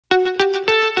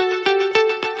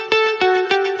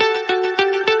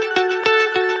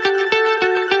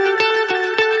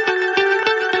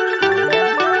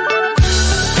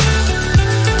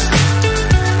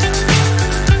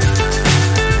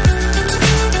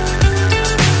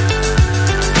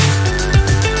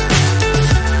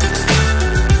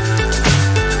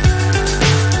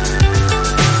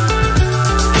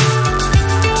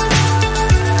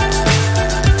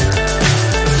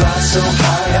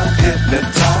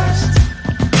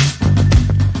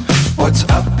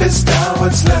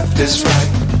is left is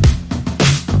right.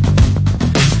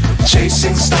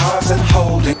 Chasing stars and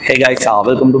holding. Hey guys,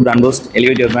 welcome to Brand Boost,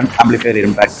 Elevate Your Brand, Amplify Your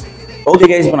Impact. Okay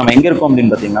guys, இப்போ நம்ம எங்கே இருக்கோம்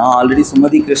அப்படின்னு பார்த்தீங்கன்னா already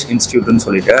Sumathi Girish இன்ஸ்டியூட்னு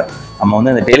சொல்லிட்டு நம்ம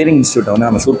வந்து அந்த டெய்லரிங் இன்ஸ்டியூட்டை வந்து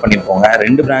நம்ம ஷூட் பண்ணியிருப்போங்க.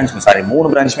 3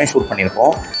 பிரான்ச்சுமே ஷூட்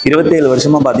பண்ணியிருப்போம். 27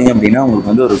 வருஷமாக பார்த்தீங்க அப்படின்னா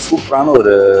உங்களுக்கு வந்து ஒரு சூப்பரான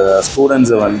ஒரு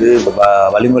ஸ்டூடெண்ட்ஸை வந்து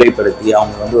வழிமுறைப்படுத்தி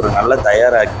அவங்க வந்து ஒரு நல்ல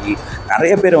தயாராக்கி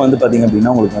நிறைய பேர் வந்து பார்த்திங்க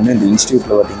அப்படின்னா உங்களுக்கு வந்து இந்த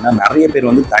இன்ஸ்டியூட்டில் பார்த்திங்கன்னா நிறைய பேர்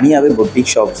வந்து தனியாகவே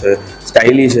பொட்டிக் ஷாப்ஸு,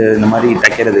 ஸ்டைலிஷ் இந்த மாதிரி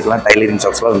தைக்கிறதுக்கெலாம் டைலரிங்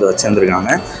ஷாப்ஸ்லாம் வந்து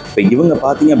வச்சுருந்துருக்காங்க. இப்போ இவங்க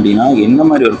பார்த்திங்க அப்படின்னா என்ன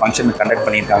மாதிரி ஒரு ஃபங்க்ஷன் கண்டக்ட்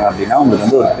பண்ணியிருக்காங்க அப்படின்னா உங்களுக்கு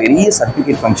வந்து ஒரு பெரிய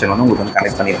சர்டிஃபிகேட் ஃபங்க்ஷன் வந்து உங்களுக்கு வந்து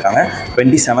கண்டக்ட் பண்ணியிருக்காங்க.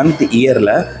 27th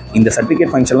இயரில் இந்த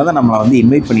சர்டிஃபிகேட் ஃபங்க்ஷனில் தான் நம்மளை வந்து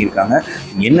இன்வைட் பண்ணியிருக்காங்க.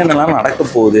 என்னென்னலாம் நடக்க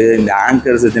போகுது, இந்த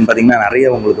ஆங்கர்ஸ் இதுன்னு பார்த்திங்கன்னா நிறைய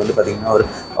உங்களுக்கு வந்து பார்த்திங்கன்னா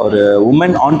ஒரு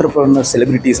உமன் ஆண்டர்ப்ரனர்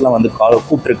செலிபிரிட்டிஸ்லாம் வந்து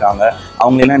கூப்பிட்ருக்காங்க.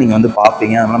 அவங்களெல்லாம் நீங்கள் வந்து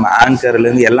பார்ப்பீங்க. அதனால் நம்ம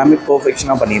ஆங்கர்லேருந்து எல்லாமே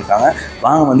பர்ஃபெக்ஷனாக பண்ணியிருக்காங்க.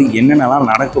 வாங்க வந்து என்னென்னலாம்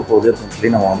நடக்க போகுது அப்படின்னு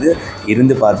சொல்லி நம்ம வந்து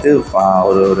இருந்து பார்த்து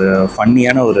ஒரு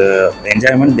ஃபன்னியான ஒரு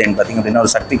என்ஜாய்மெண்ட் தென் பார்த்திங்க அப்படின்னா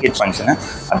ஒரு சர்டிஃபிகேட் ஃபங்க்ஷனை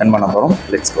அட்டன் பண்ண போகிறோம்.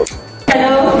 Let's go.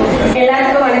 ஹலோ,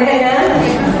 எல்லாருக்கும் வணக்கங்க.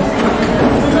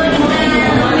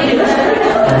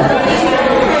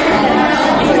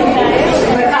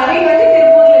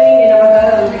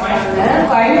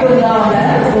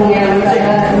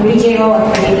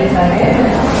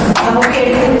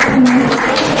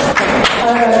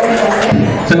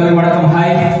 வணக்கம்.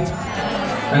 ஹாய்,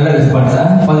 நல்ல ரெஸ்பான்ஸா?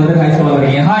 10 பேர் ஹாய் சொல்ல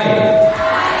வரீங்க. ஹாய்.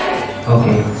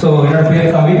 ஓகே, ஸோ என்னோட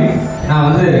பேர் கவின். நான்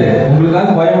வந்து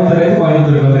உங்களுக்காக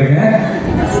கோயம்புத்தூருக்கு வந்திருக்கேன்.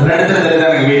 2 இடத்துல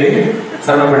தெரிஞ்சாங்க வீடு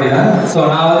சரவணப்பட்டி தான். ஸோ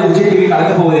நான் வந்து விஜய் டிவி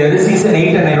கலக்க போகுது சீசன்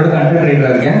 8 என்னோட கண்டென்ட்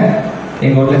ரைட்டராக இருக்கேன்.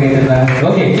 எங்கள் ஊரில் கேட்டுருந்தாங்க.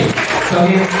 ஓகே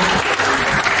ஓகே,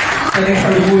 நெக்ஸ்ட்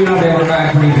வந்து மூவிலாம் அப்படியே ஒன்றா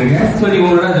ஆக்ட் பண்ணிட்டு இருக்கேன். ஸோ நீங்கள்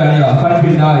உங்களோட ஜாலியாக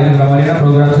ஃபன்ஃபிட்டாக இருக்கிற மாதிரியான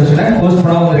ப்ரோக்ராம் செஷனை ஹோஸ்ட்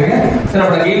பண்ண வந்திருக்கேன். சார்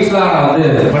நம்மளோட கேம்ஸ்லாம் நான் வந்து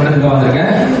பண்ணுறதுக்காக வந்திருக்கேன்.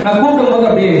 நான் கூப்பிடும் போது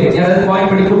அப்படியே யாராவது பாயிண்ட்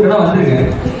பண்ணி கூப்பிட்டுனா வந்திருக்கேன்.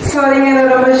 சாரிங்க,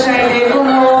 ரொம்ப ஷை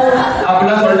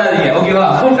அப்படிலாம் சொல்லாதீங்க, ஓகேவா?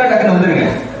 கூப்பிட்டா டக்குன்னு வந்துருங்க,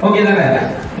 ஓகே தானே?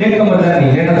 லேட் கம்பர் தானே,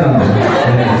 நீங்க லேட்டாக தான் வந்து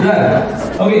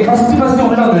ஓகே. ஃபர்ஸ்ட்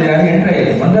உள்ள வந்து யாரு என்ட்ரை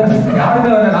வந்து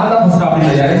யாருக்கு வர நான் தான் ஃபர்ஸ்ட்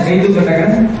அப்படின்னு யாரு கை தூக்க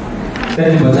டக்குன்னு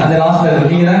தெரிஞ்சு போச்சு. அந்த லாஸ்ட்ல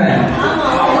நீங்க தானே?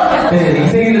 சரி, நீங்க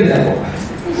சரியில்லை.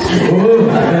 ஓ,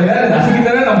 வேற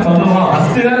நசிக்கிட்டாவே நம்ம சொன்னோமா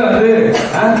ஃபர்ஸ்ட் தான் வந்து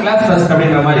கிளாஸ் ஃபர்ஸ்ட்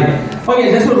அப்படின்ற மாதிரி. ஓகே,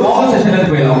 ஜஸ்ட் ஒரு வார்ம் செஷனுக்கு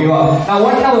போயிடலாம், ஓகேவா? நான்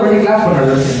 1 hour ஒரு வாட்டி கிளாஸ்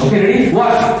பண்றது. Okay, ready?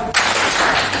 1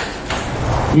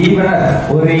 ஈவனா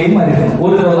ஒரே மாதிரி இருக்கும்.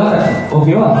 ஒரு தடவை தான்,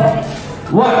 ஓகேவா?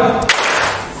 1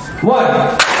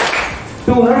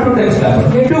 2 not 2 times clap.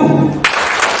 Okay, 2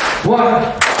 1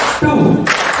 2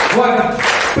 1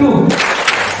 2.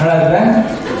 நல்லா இருக்கா?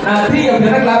 நான் 3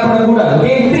 அப்படினா கிளாப் பண்ண கூடாது.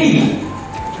 Okay, 3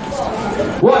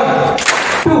 1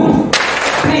 2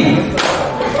 3.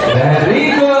 Very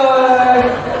good.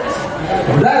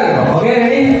 Okay,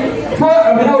 ready? 4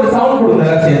 அப்படினா ஒரு சவுண்ட் கொடுங்க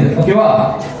எல்லாரும் சேர்ந்து, ஓகேவா?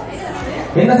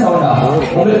 என்ன சவுண்டா?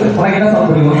 உனக்கு என்ன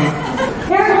சவுண்ட் பிடிக்கும்?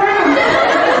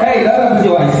 ஏய், love of the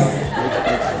voice.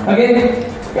 Okay,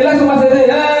 எல்லாம் சும்மா சேர்ந்து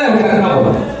அப்படி கத்தனா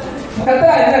போதும்.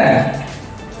 கத்தா என்ன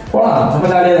போலாம், நம்ம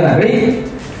ஜாலியாக தானே. ரெடி?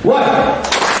 1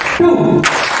 2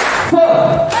 4.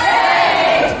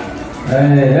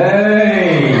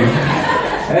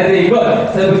 Very good.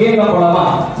 சரி, இப்போ கேம் போலாமா?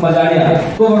 சும்மா ஜாலியா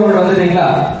கூப்பிட்டு வந்துட்டீங்களா?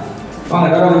 வாங்க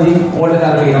டோராபதி, உங்கள்கிட்ட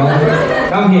தான் ஆரம்பிக்கிறோம்.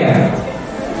 Come here.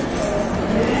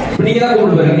 நீங்க தான்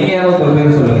கூப்பிட்டு போறீங்க. நீங்க யாராவது ஒரு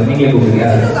பேர் சொல்லுங்க. நீங்களே கூப்பிடுங்க.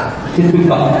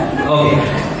 சிம்பிளா. ஓகே,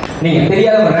 நீங்க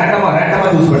தெரியாதவங்க ரேண்டமா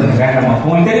சூஸ் பண்ணுங்க. ரேண்டமா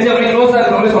உங்களுக்கு தெரிஞ்சவங்க க்ளோஸா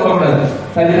இருக்கவங்களே சொல்லக்கூடாது.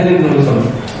 தெரிஞ்சவங்க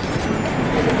சொல்லுங்க.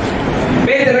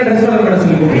 பேர் தெரியல, ட்ரெஸ் கலர் கூட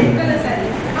சொல்லி கூப்பிடுங்க.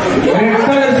 Red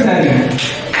colour sorry.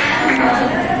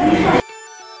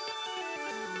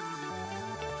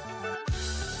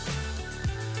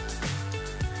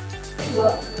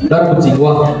 டர்புச்சி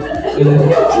வா.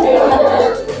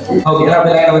 ஓகே,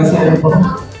 அப்படியே லைனா வந்து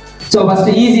சோ ஃபர்ஸ்ட்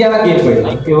ஈஸியான கேம்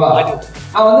போயிடலாம், ஓகேவா?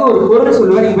 நான் வந்து ஒரு பொருள்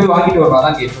சொல்லுவேன், நீங்க போய் வாங்கிட்டு வரலாம்.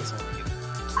 அதான் கேம்.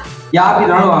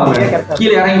 யார்கிட்டனாலும் வாங்கலாம்.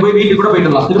 கீழே இறங்கி போய் வீட்டுக்கு கூட போயிட்டு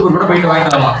வரலாம், திருப்பூர் கூட போயிட்டு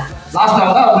வாங்கிட்டு வரலாம். லாஸ்ட்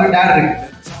வந்தா உங்களுக்கு டேர் இருக்கு.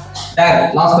 டேர்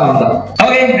லாஸ்ட் வந்தா.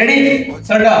 Okay, ready?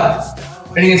 சொல்டா.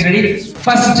 Ready guys, ready?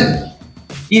 First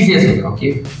easiest. Okay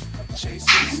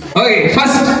okay,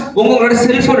 first உங்களோட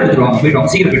செல்போன் எடுத்துவாங்க. போய்டும்,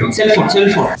 சீக்கிரம் போய்டும்.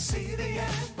 செல்போன்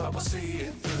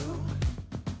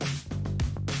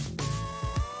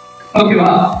ஓகேவா?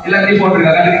 எல்லாத்தையும்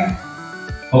போட்டுருக்காங்க.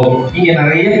 ஓ, நீங்க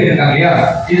நிறைய பேர் இருக்காங்க இல்லையா?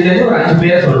 இதுல இருந்து ஒரு 5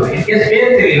 பேர் சொல்லுவேன். இன்கேஸ்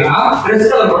பேர் தெரியலனா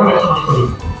ட்ரெஸ் கலர் கூட சொல்லுங்க,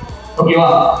 ஓகேவா?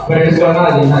 ட்ரெஸ் கலர்னா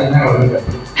அது என்ன கலர் இருக்கு?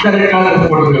 இந்த ரெட்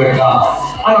கலர் போட்டுருக்கீங்களா?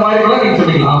 அந்த மாதிரி கூட நீங்க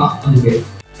சொல்லிக்கலாம். 5 பேர்.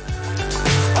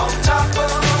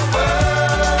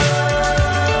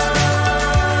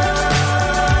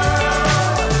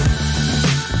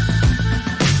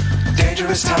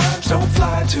 Dangerous times, don't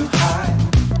fly too high.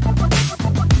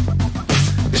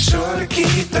 Be sure to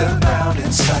keep the ground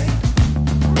in sight.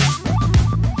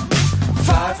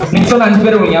 நீங்க சொன்ன 5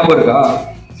 பேர் உங்களுக்கு ஞாபகம் இருக்கா?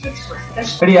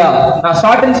 சரியா? நான்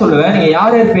ஸ்டார்ட்னு சொல்லுவேன். நீங்க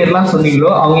யார் யார் பேர்லாம் சொன்னீங்களோ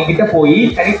அவங்க கிட்ட போய்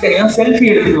தனித்தனியா செல்ஃபி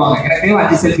எடுத்துட்டு வாங்க. எனக்கு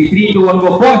 5 செல்ஃபி 3 2 1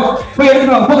 கோ. போய்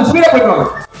எடுத்துட்டு வாங்க. போங்க ஸ்பீடா போயிட்டு வாங்க.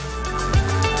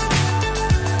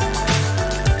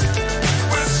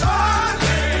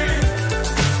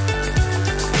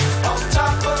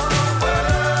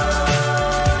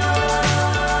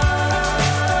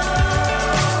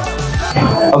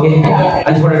 Okay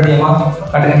 5 photo எடுத்தியமா?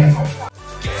 காட்டுங்க.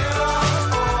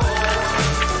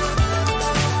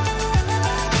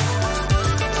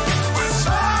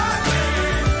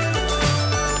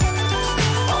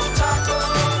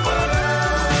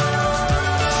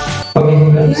 ஓகே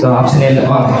சோ ஆப்ஷன் ஏல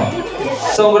வாங்க.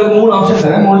 சோ உங்களுக்கு 3 ஆப்ஷன்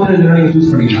தரேன். 3 இதுல நீங்க चूஸ்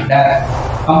பண்ணிக்கலாம். டைரக்ட்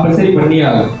கம்பல்சரி பண்ணியே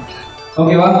ஆகும்.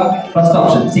 ஓகேவா? ஃபர்ஸ்ட்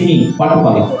ஆப்ஷன் சிங்கிங், பாட்டு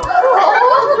பாடலாம்.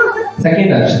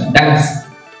 செகண்ட் ஆப்ஷன் டான்ஸ்,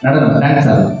 நடனம், டான்ஸ்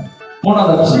ஆடலாம்.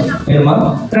 மூணாவது ஆப்ஷன் என்னமா?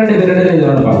 ரெண்டு பேர்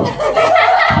இதுல பாடலாம்.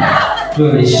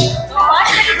 Your wish.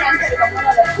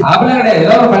 அப்படியே கிடையாது,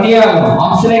 ஏதாவது பண்ணியே ஆகணும்.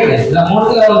 ஆப்ஷனே கிடையாது. இல்ல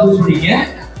மூணுத்துல ஏதாவது चूஸ் பண்ணீங்க.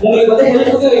 உங்களுக்கு வந்து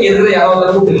ஹெல்ப்புக்கு எதிரே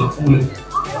யாராவது கூப்பிடலாம். உங்களுக்கு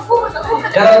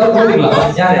யாராவது கூப்பிடலாம்.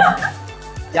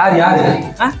 யாரு யாரு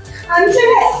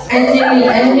அஞ்சலி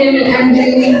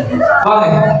வாங்க.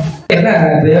 என்ன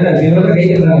இவரோட கை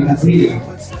தட்டுறாங்க. சரி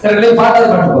ரெண்டு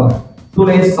பாட்டாவது பாட்டு போங்க. 2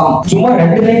 லைன்ஸ் சாங். சும்மா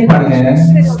 2 லைன் பாடுங்க.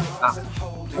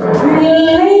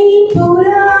 நீலை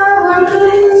புறா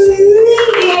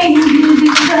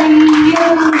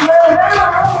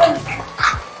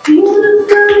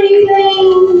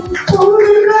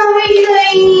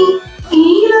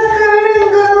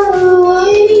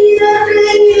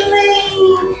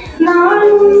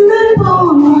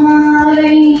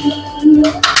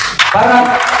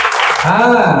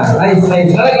நைஸ்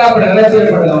நைஸ். நல்லா கிளாப் பண்ணுங்க. நல்லா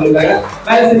சேர் பண்ணுங்க. உங்களுக்கு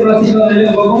மேல சிம்பிளா சீக்கிரம்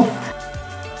வெளிய போகும்.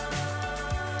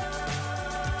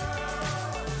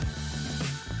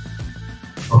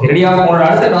 ஓகே ரெடியா? உங்களோட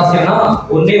அடுத்த டாஸ்க் என்ன?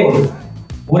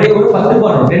 ஒரே ஒரு 10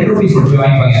 ரூபாய் 10 ரூபீஸ் கொடுத்து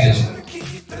வாங்கிப்பாங்க.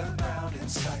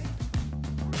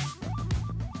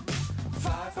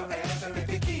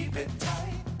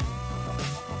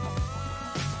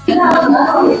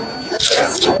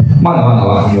 வாங்க வாங்க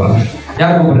வாங்க வாங்க.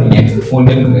 யார் கூப்பிடுறீங்க?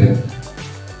 உங்களுக்கு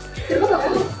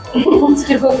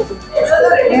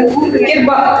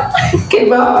கிருபா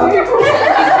கிருபா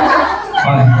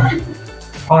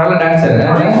அவங்க நல்ல டான்ஸர்.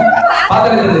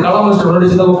 பாத்திரத்துல கலா மாஸ்டர் ஒரு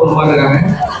சிதம்ப போன மாதிரி இருக்காங்க.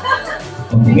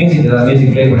 ஓகே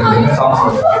மியூசிக் ப்ளே பண்ணுங்க. சாங்ஸ்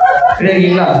ரெடியா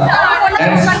இருக்கீங்களா?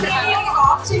 டான்ஸ்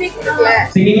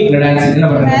சிங்கிங் இல்ல டான்ஸ் என்ன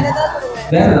பண்றீங்க?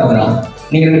 வேற ஏதாவது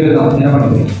நீங்க 2 பேரும் தான் என்ன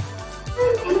பண்றீங்க?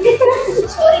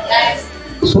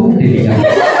 சொல்லுங்க.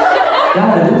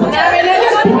 யாரு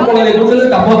உங்களை கூடல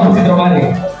தப்பா புரிஞ்சுக்கிற மாதிரி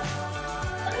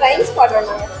ரைம்ஸ்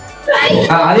பாடுறாங்க.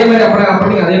 அதே மாதிரி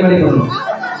அப்படி அதே மாதிரி பண்ணணும்.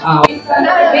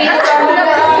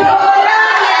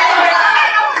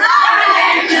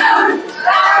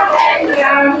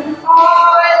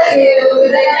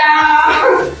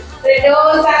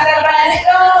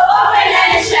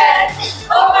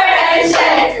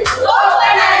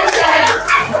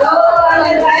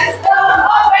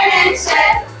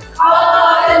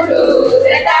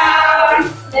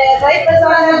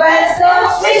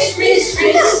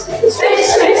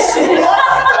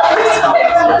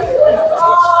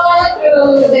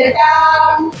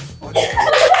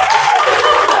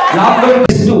 Number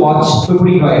is to watch.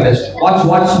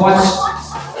 Watch.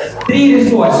 3 is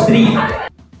to watch. 3.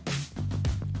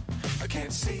 I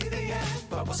can't see the end,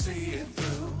 but we'll see it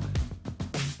through.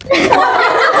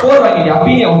 4 வாங்கிங்க.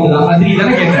 அப்படியே அவுட்தான். 3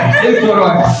 தான கேக்குறேன். 4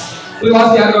 வாங்க. போய்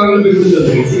வாட்ச் யார் வாங்கணும் போய்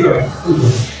கொடுத்துருங்க. சீக்கிரம்.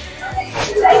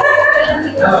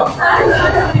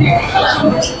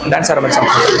 டான்ஸ் ஆரம்பிச்சோம்.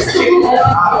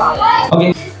 ஓகே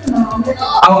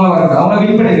அவங்க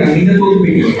வின் பண்ணிருக்காங்க. நீங்க தோத்து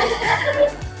போயிட்டீங்க.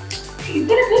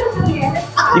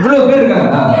 இவ்வளவு பேர் இருக்காங்க.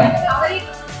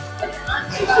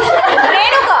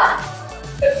 ரேணுகா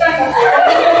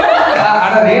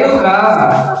அட Renuka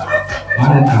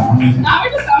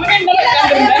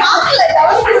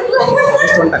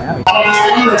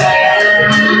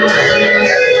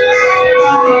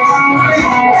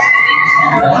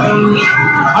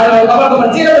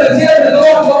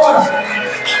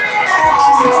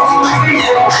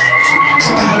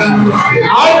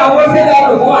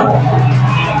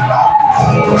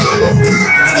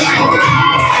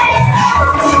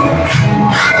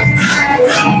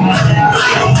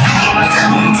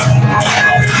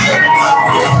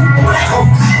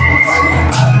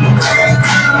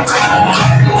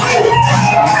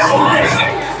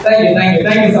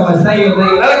Thank you so much. Thank you.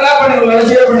 Let's clap பண்ணுங்க. Let's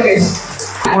share பண்ணுங்க.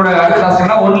 உங்களோட அடுத்த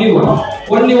டாஸ்க்னா only one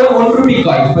 1 ரூபாய்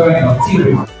காயின் இப்ப வேணும்.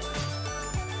 சீக்கிரம்.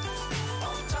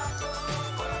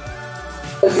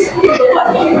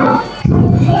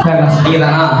 நீங்க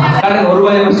தானா? காட்டுங்க, ஒரு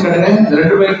ரூபாய் ஃபர்ஸ்ட் காட்டுங்க. 2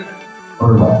 ரூபாய்.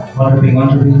 1 ரூபாய். 1 ரூபாய்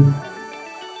 1 ரூபாய்.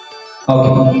 ஓகே,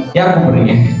 யார்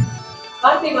கூப்பிடுறீங்க?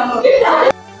 Thank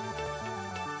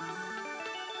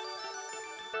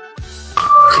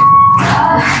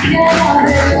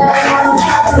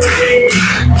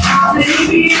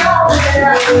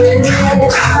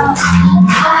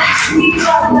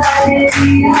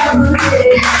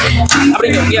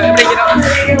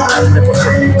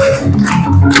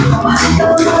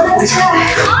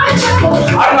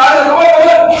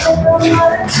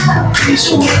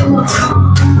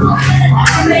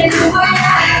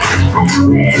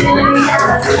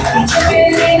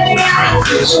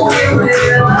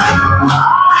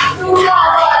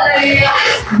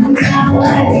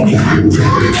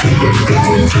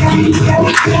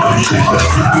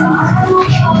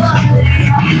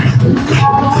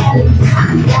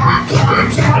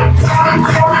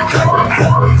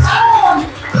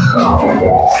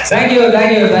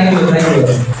you.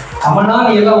 அம்மனா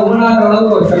நீ எல்லாம் உமனான்ற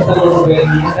அளவுக்கு ஒரு சத்தம் போட்டு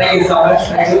Thank you so much.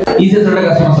 ஈஸியா சொல்ற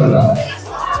கஸ்டமர்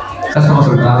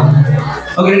சொல்றா.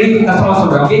 ஓகே ரெடி, கஸ்டமர்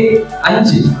சொல்றா. ஓகே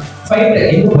 5 5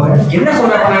 எங்க போற? என்ன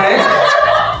சொல்றா நானே?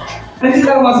 5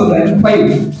 தரமா சொல்றேன்.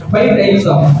 5 டைப்ஸ்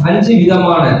ஆஃப் 5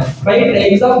 விதமான 5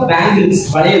 டைப்ஸ் ஆஃப் பேங்கிள்ஸ்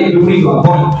வளையல் எப்படி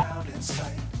பார்ப்போம்.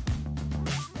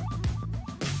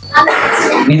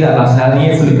 நீதா சார்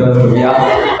நீயே சொல்லிட்டு வரலையா?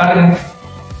 காட்டுங்க.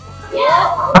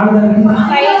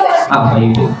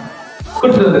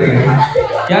 கொடுத்து வந்துருங்க.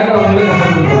 யார்கிட்ட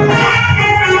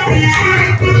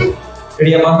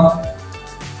ரெடியாமா?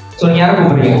 ஸோ நீ யாரை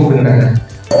கூப்பிடுறீங்க? கூப்பிடுங்க.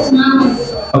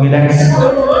 Okay dance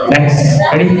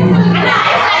ready?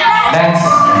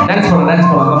 டான்ஸ்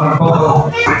போகலாம்.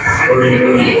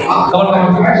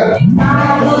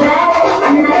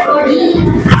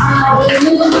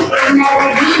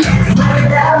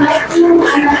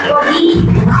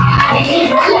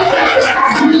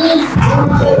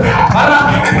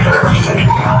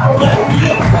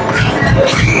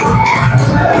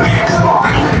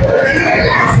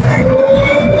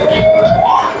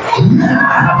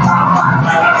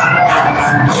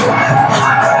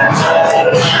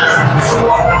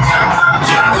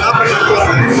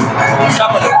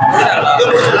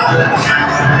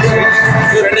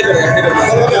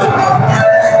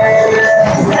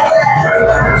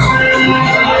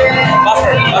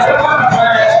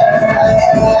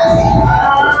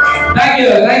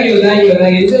 Thank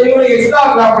you. So you will extra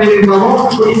operating now.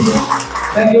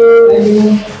 Thank you.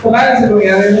 Balance it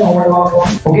together.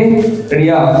 Okay. Ready?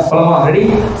 Palama. Ready?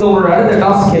 So ஒரு அடுத்த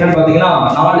டாஸ்க் என்னன்னு பாத்தீங்கன்னா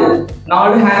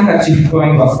 4 ஹேண்ட் கர்ச்சீஃப்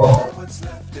வாங்கி பார்ப்போம்.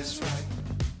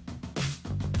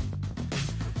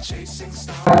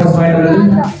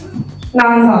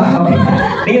 நான் தான்.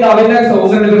 நீங்க தான் வின்னர். சோ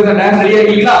உங்களுக்கு இருக்க டான்ஸ் ரெடியா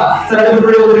இருக்கீங்களா? சார் அடுத்து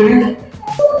போய் ஓடுறீங்க.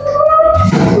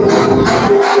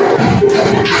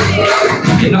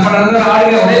 என்ன பண்றது?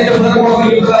 ஆடுங்க. ஒரே தடவை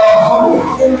போடுறீங்க.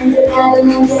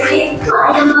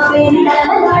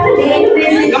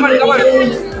 Come on.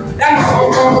 Dance.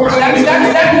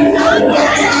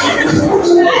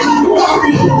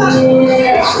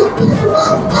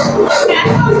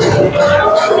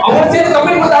 அவங்க சேர்ந்து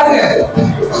கம்பெனி பண்ணாதுங்க.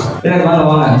 என்ன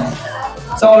வாங்க.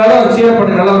 சோ நல்லா ஒரு சீர்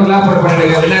போட்டு நல்லா ஒரு கிளாப் போட்டு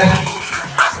பண்ணிடுங்க. என்ன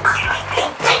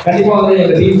கண்டிப்பா வந்து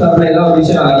எங்க டீம் சார்ல எல்லா ஒரு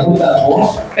விஷயம் நான் கொடுத்தாருப்போம்.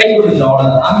 கை கொடுத்துட்டோம்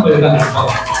அவ்வளவுதான். ஆன் போயிருக்காங்க.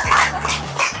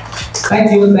 Thank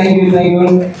you.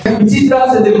 விசித்ரா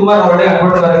செந்தில்குமார் அவருடைய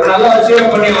அன்போடு வரவேற்கிறோம். நல்லா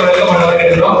சீர் பண்ணி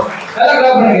வரவேற்கிறோம். நல்லா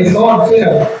கிளாப் பண்ணுங்க. சோ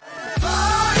சீர்.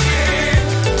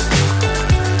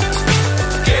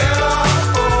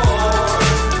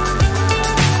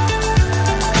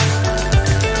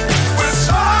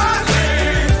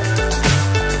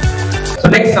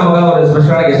 Next நமக்கு ஒரு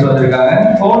ஸ்பெஷலான கெஸ்ட் வந்திருக்காங்க.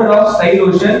 Founder of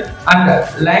Tailoring and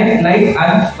Light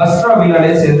and Vastra Vilale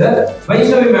சேர்ந்த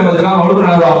வைஷ்ணவி மேம் வந்திருக்காங்க. அவங்களுக்கு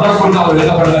நான் ஒரு அப்ளாஸ் கொடுத்து அவங்க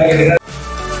என்ன பண்ணுவாங்க கேக்குறேன்.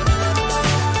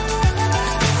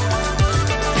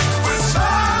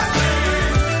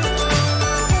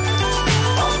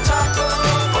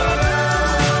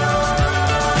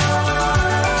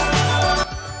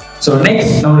 So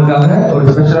next நமக்காக ஒரு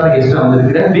ஸ்பெஷலான கெஸ்ட்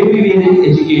வந்திருக்கிற பேபி வேதிக்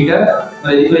எஜுகேட்டர்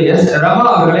எஸ் ரமா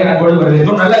அவர்களை அன்போடு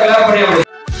வரவேற்கிறோம். நல்லா கிளாப் பண்ணி அவங்க.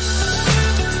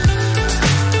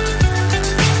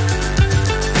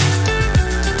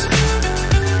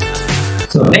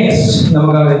 So next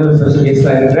நமக்காக ஒரு ஸ்பெஷல் கெஸ்ட்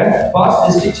இருக்கிற past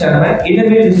district chairman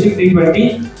இன்னர்வேல் district 320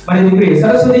 மனிதகுரிய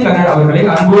Saraswati Kannan அவர்களை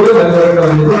அன்போடு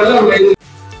வரவேற்கிறோம். நல்லா ஒரு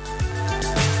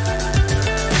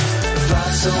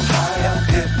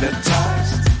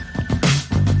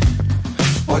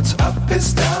What's up is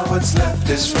down, what's left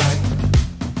is right.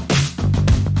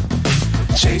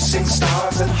 Chasing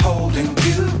stars and holding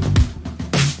you.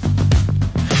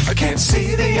 I can't see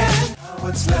the end,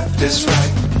 what's left is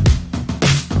right.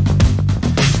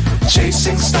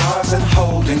 chasing stars and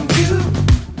holding you.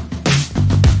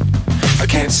 I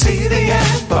can't see the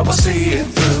end, but we'll see it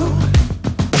through.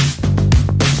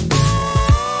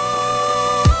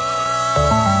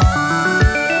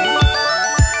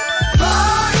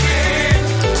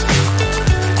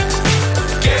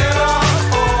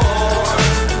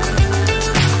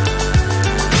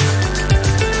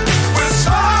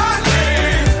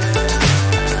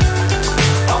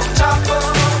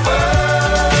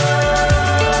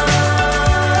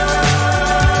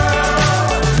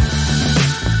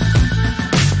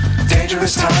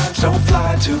 Times don't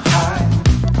fly too high.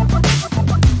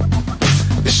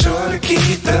 Be sure to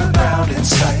keep the ground in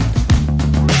sight.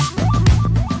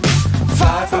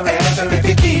 Fly forever if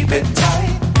you keep it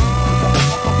tight.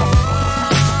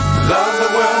 Love the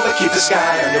world but keep the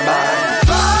sky on your mind.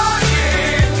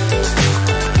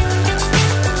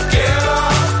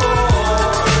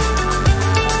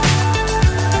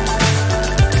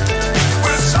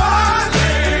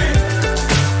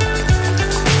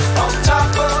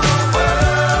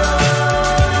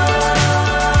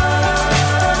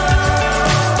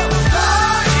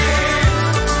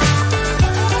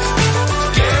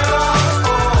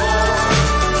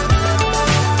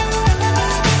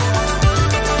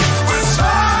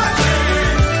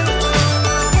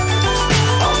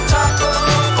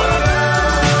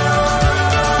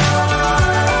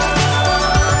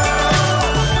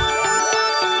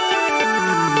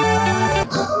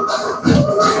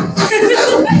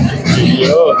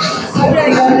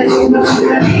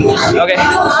 Okay.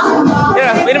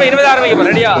 Yeah, இனிமே ஆரம்பிக்க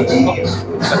ரெடியா?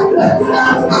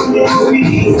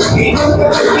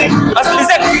 First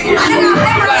listen.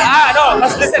 No,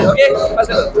 first listen, okay? First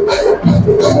listen.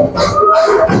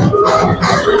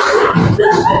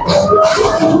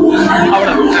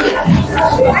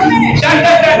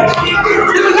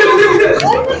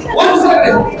 One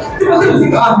second.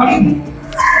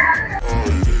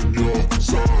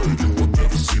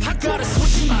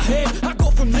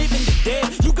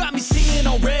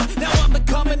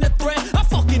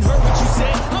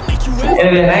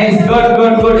 Anyway, nice, good.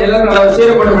 எல்லாரும் நல்லா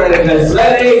share பண்ணுங்க.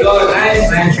 Very good, nice.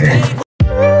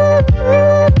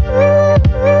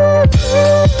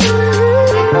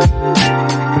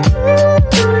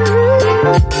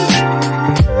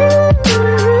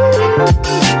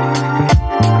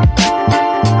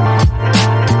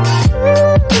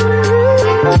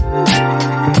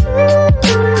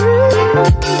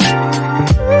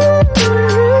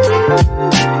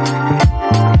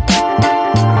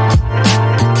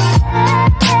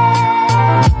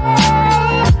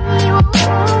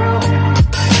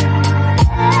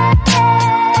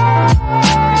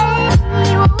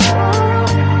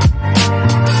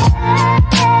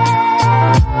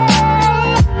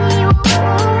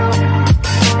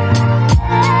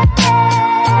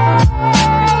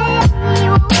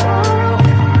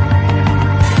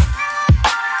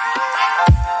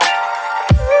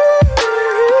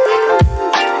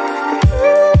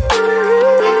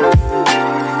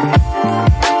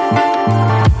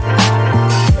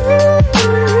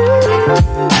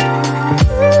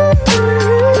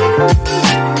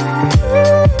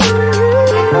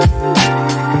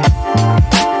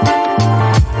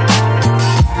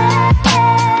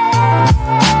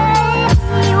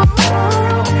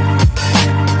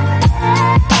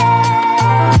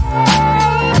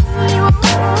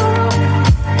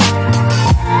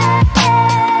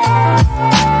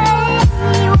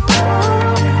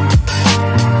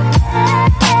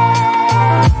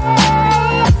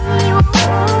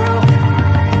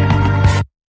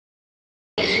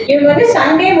 இவங்க வந்து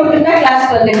Sunday மட்டும் தான்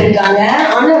கிளாஸ் வந்துட்டு இருக்காங்க.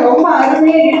 ஆனா ரொம்ப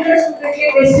அருமையா இருக்கிற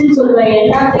ஸ்டூடெண்ட்லயே பெஸ்ட்னு சொல்லுவேன்.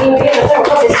 எல்லாத்தையுமே வந்து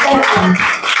ரொம்ப பெஸ்டா இருக்காங்க.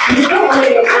 இதுக்கு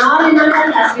ஒரு 4 நாள் தான்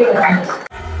கிளாஸ்ல வராங்க.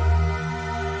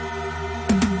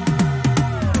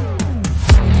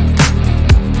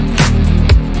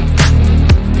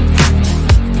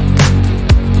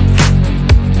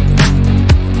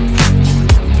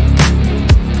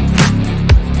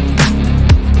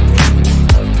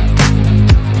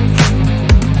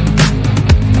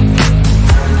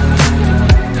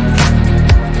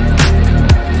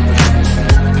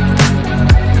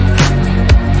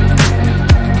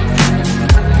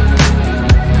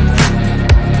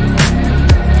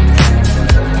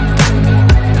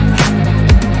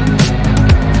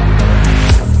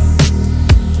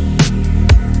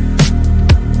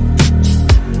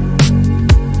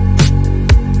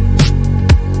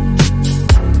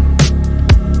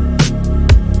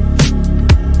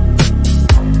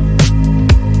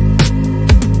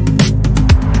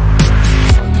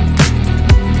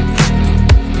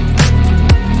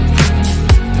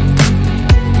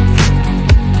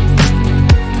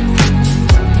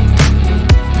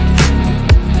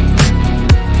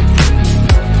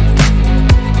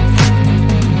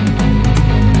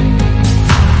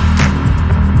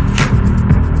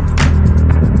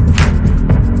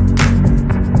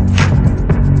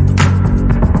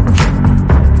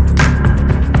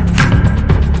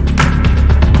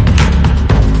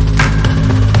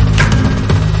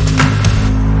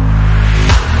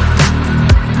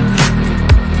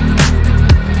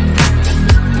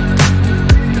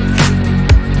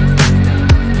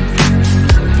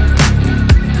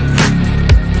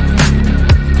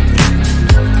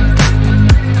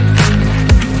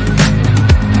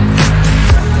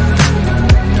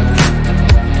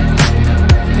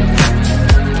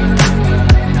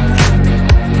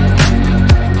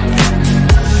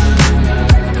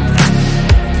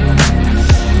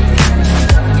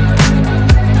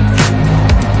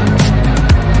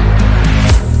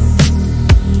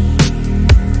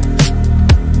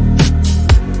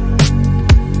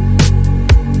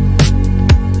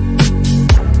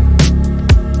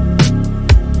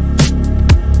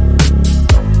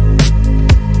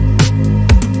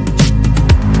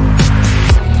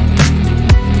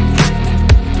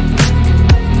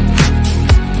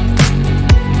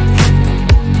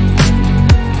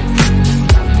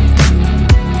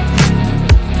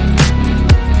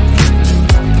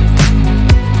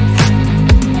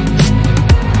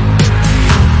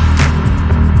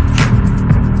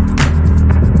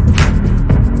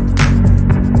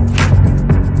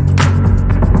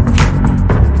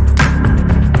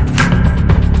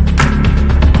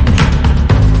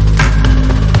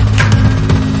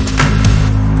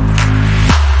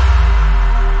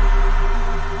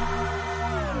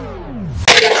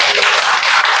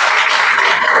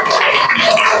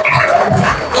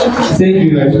 Stage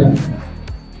viewers.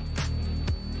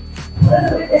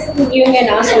 இவங்க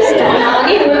நான் சொல்றேன்.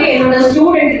 இது வந்து என்னோட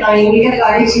ஸ்டூடெண்ட் தான். எங்கிட்ட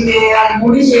காலேஜ்ல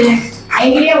முடிச்சு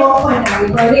எங்கேயே ஒர்க் பண்றாங்க.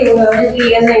 இப்போ வந்து இவங்க வந்து 3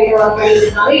 years எங்க ஒர்க் பண்ணிட்டு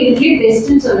இருக்காங்க. இதுலயே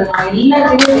பெஸ்ட்னு சொல்லலாம்.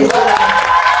 எல்லாத்தையுமே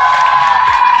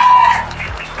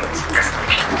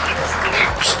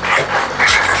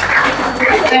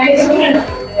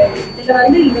இதுல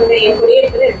வந்து இவங்க என் கூட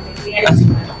இருக்கிறது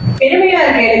பெருமையா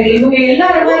இருக்கு எனக்கு. இவங்க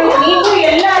எல்லாரும் நீங்களும்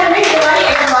எல்லாருமே இந்த மாதிரி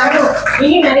எனக்கு வரணும்.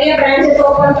 நீங்க நிறைய பிரான்ச்சஸ்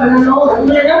ஓபன் பண்ணணும்.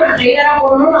 உங்களை தான் நான் ட்ரெயினரா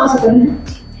போடணும்னு ஆசைப்படுறேன்.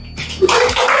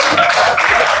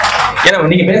 ஏன்னா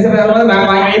நீங்க பேசுறதால நான்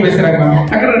வாங்கி பேசுறேன் மேம்.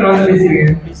 டக்குனு வந்து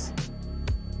பேசிருக்கேன்.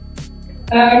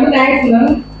 ரொம்ப தேங்க்ஸ்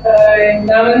மேம்.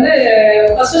 நான் வந்து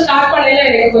ஃபர்ஸ்ட் ஸ்டார்ட் பண்ணல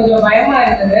எனக்கு கொஞ்சம் பயமா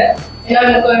இருந்தது. ஏன்னா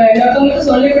எனக்கு இன்னொருத்தவங்களுக்கு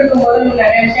சொல்லிக் கொடுக்கும் போது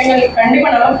நிறைய விஷயங்கள் கண்டிப்பா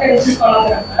நமக்கு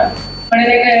தெரிஞ்சுக்கணுங்கிறாங்க. பட்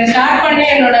எனக்கு ஸ்டார்ட் பண்ணி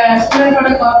என்னோட ஸ்டூடெண்டோட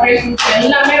கோஆபரேஷன்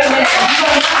எல்லாமே வந்து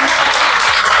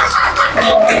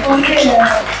இப்போ வந்து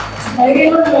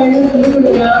தைரியமா சொல்லிக்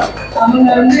கொடுக்கலாம். அவங்க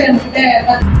வந்து என்கிட்ட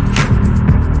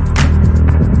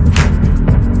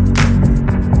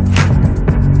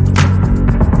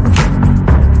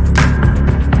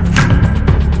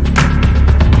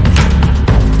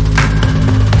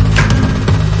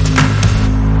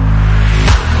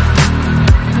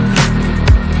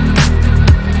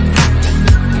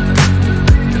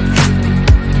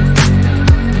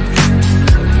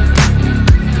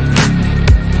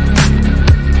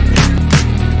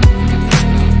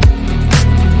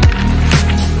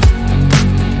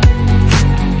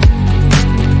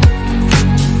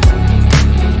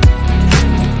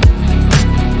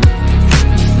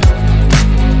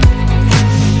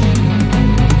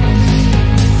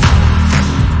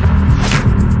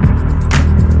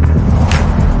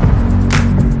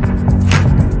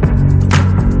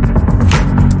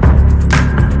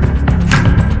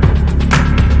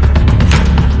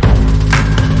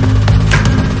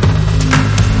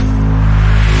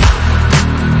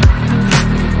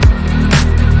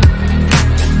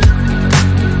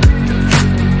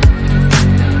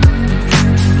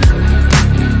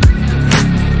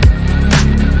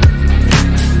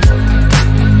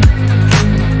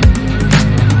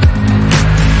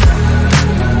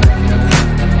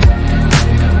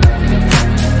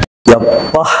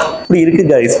எப்பா இப்படி இருக்கு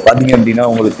கைஸ். பார்த்தீங்க அப்படின்னா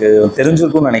உங்களுக்கு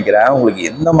தெரிஞ்சிருக்கும்னு நினைக்கிறேன். உங்களுக்கு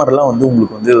எந்த மாதிரிலாம் வந்து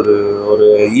உங்களுக்கு வந்து ஒரு ஒரு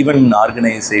ஈவெண்ட்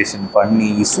ஆர்கனைசேஷன் பண்ணி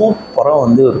சூப்பராக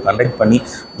வந்து ஒரு கண்டக்ட் பண்ணி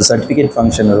ஒரு சர்டிஃபிகேட்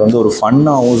ஃபங்க்ஷன் அது வந்து ஒரு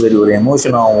ஃபன்னாகவும் சரி ஒரு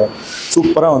எமோஷனாகவும்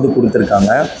சூப்பராக வந்து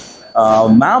கொடுத்துருக்காங்க.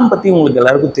 மேம் பற்றி உங்களுக்கு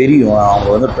எல்லாருக்கும் தெரியும். அவங்க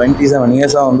வந்து 27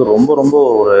 இயர்ஸாக வந்து ரொம்ப ரொம்ப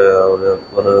ஒரு ஒரு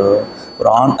ஒரு ஒரு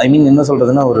ஐ மீன் என்ன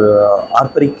சொல்கிறதுன்னா ஒரு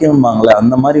ஆர்ப்பரிக்கம்பாங்களே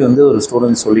அந்த மாதிரி வந்து ஒரு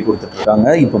ஸ்டூடெண்ட்ஸ் சொல்லி கொடுத்துட்ருக்காங்க.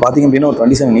 இப்போ பார்த்தீங்க அப்படின்னா ஒரு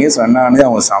 27 இயர்ஸ் ரன் ஆனது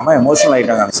அவங்க செம்ம எமோஷனல்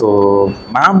ஆகிட்டாங்க. ஸோ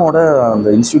மேமோட அந்த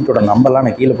இன்ஸ்டியூட்டோட நம்பர்லாம்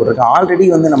நான் கீழே போட்டிருக்கேன். ஆல்ரெடி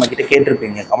வந்து நம்ம கிட்ட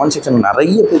கேட்டிருப்பீங்க, கமெண்ட் செக்ஷனில்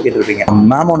நிறைய பேர் கேட்டிருப்பீங்க.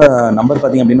 மேமோட நம்பர்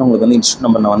பார்த்தீங்க அப்படின்னா உங்களுக்கு வந்து இன்ஸ்டியூட்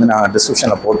நம்பர் நான் வந்து நான்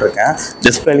டிஸ்கிரிப்ஷனில் போட்டிருக்கேன்.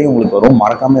 டிஸ்பிளேலையும் உங்களுக்கு வரும்.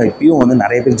 மறக்காமல் இப்பயும் வந்து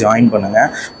நிறைய பேர் ஜாயின் பண்ணுங்கள்.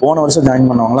 போன வருஷம் ஜாயின்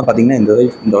பண்ணவங்களாம் பார்த்தீங்கன்னா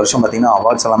இந்த வருஷம் பார்த்தீங்கன்னா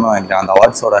அவார்ட்ஸ் எல்லாமே வாங்கிக்கிறேன். அந்த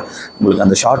அவார்ட்ஸோட உங்களுக்கு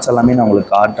அந்த ஷார்ட்ஸ் எல்லாமே நான்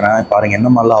உங்களுக்கு காட்டுறேன். பாருங்கள் என்ன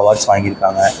மாதிரிலாம் அவார்ட்ஸ் வாங்கியிருக்காங்க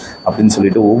அப்படின்னு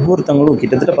சொல்லிட்டு. ஒவ்வொருத்தவங்களும்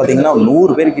கிட்டத்தட்ட பார்த்தீங்கன்னா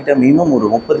 100 பேர்கிட்ட மினிமம் ஒரு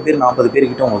 30 பேர் 40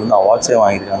 பேர்கிட்ட உங்களுக்கு வந்து அவார்ட்ஸே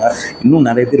வாங்கியிருக்காங்க. இன்னும்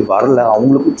நிறைய பேர் வரல,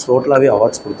 அவங்களுக்கும் டோட்டலாகவே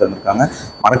அவார்ட்ஸ் கொடுத்துருந்துருக்காங்க.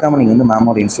 மறக்காமல் நீங்கள் வந்து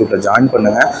மேமோட இன்ஸ்டியூட்டில் ஜாயின்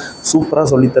பண்ணுங்கள். சூப்பராக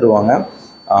சொல்லித் தருவாங்க.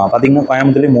 பார்த்தீங்கன்னா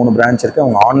கோயம்புத்தூர்லேயே 3 பிரான்ச் இருக்குது.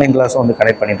 அவங்க ஆன்லைன் கிளாஸும் வந்து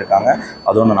கனெக்ட் பண்ணிட்டு இருக்காங்க.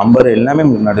 அதோட நம்பர் எல்லாமே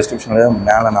உங்களுக்கு நான் டிஸ்கிரிப்ஷனில்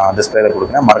மேலே நான் டிஸ்பிளேல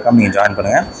கொடுக்குறேன். மறக்காமல் நீங்கள் ஜாயின்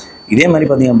பண்ணுங்கள். இதே மாதிரி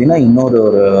பார்த்தீங்க அப்படின்னா இன்னொரு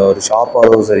ஒரு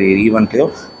ஷாப்பாரோ சரி ஈவெண்ட்லையோ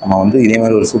நம்ம வந்து இதே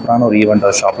மாதிரி ஒரு சூப்பரான ஒரு ஈவெண்ட்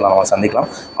ஷாப்பில் நம்ம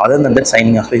சந்திக்கலாம். Other than that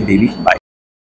signing off by baby. By.